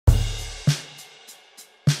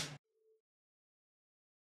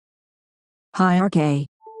Hierarchy.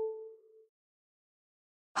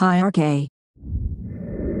 Hierarchy.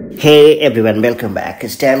 Hey everyone, welcome back.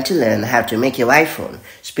 It's time to learn how to make your iPhone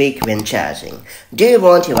speak when charging. Do you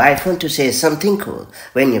want your iPhone to say something cool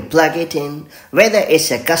when you plug it in? Whether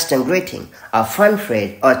it's a custom greeting, a fun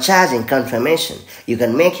phrase, or charging confirmation, you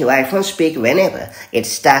can make your iPhone speak whenever it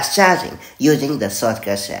starts charging using the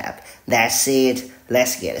Shortcuts app. That's it.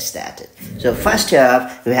 Let's get started. So first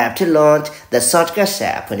off, you have to launch the Shortcuts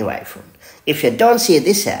app on your iPhone. If you don't see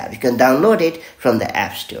this app, you can download it from the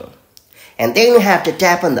App Store. And then you have to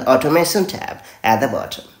tap on the Automation tab at the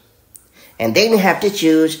bottom. And then you have to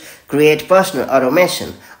choose Create Personal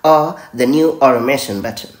Automation or the New Automation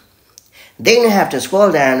button. Then you have to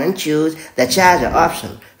scroll down and choose the Charger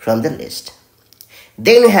option from the list.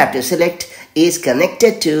 Then you have to select Is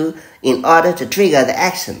Connected to in order to trigger the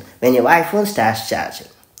action when your iPhone starts charging.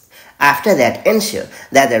 After that, ensure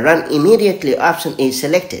that the Run Immediately option is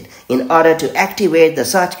selected in order to activate the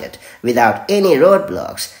shortcut without any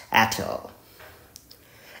roadblocks at all.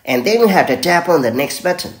 And then you have to tap on the Next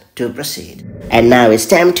button to proceed. And now it's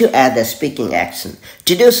time to add the speaking action.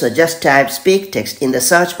 To do so, just type Speak Text in the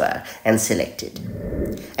search bar and select it.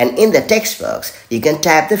 And in the text box, you can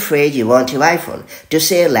type the phrase you want your iPhone to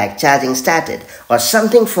say, like charging started or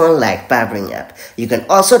something fun like powering up. You can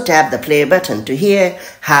also tap the play button to hear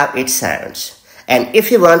how it sounds. And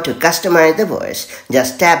if you want to customize the voice,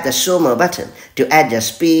 just tap the Show More button to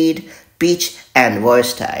adjust speed, pitch, and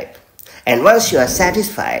voice type. And once you are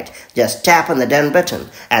satisfied, just tap on the Done button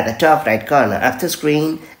at the top right corner of the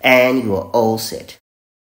screen and you are all set.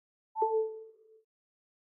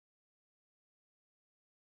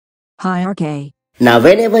 Hierarchy. Now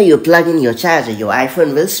whenever you plug in your charger, your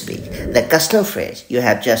iPhone will speak the custom phrase you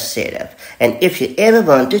have just set up. And if you ever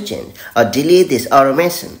want to change or delete this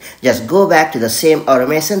automation, just go back to the same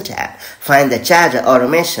automation tab, find the charger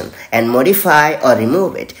automation and modify or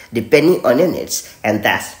remove it depending on your needs. And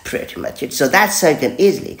that's pretty much it. So that's how you can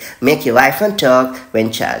easily make your iPhone talk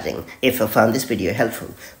when charging. If you found this video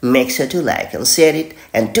helpful, make sure to like and share it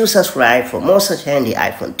and to subscribe for more such handy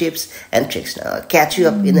iPhone tips and tricks. Now I'll catch you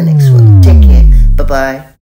up in the next one. Take care. Bye-bye.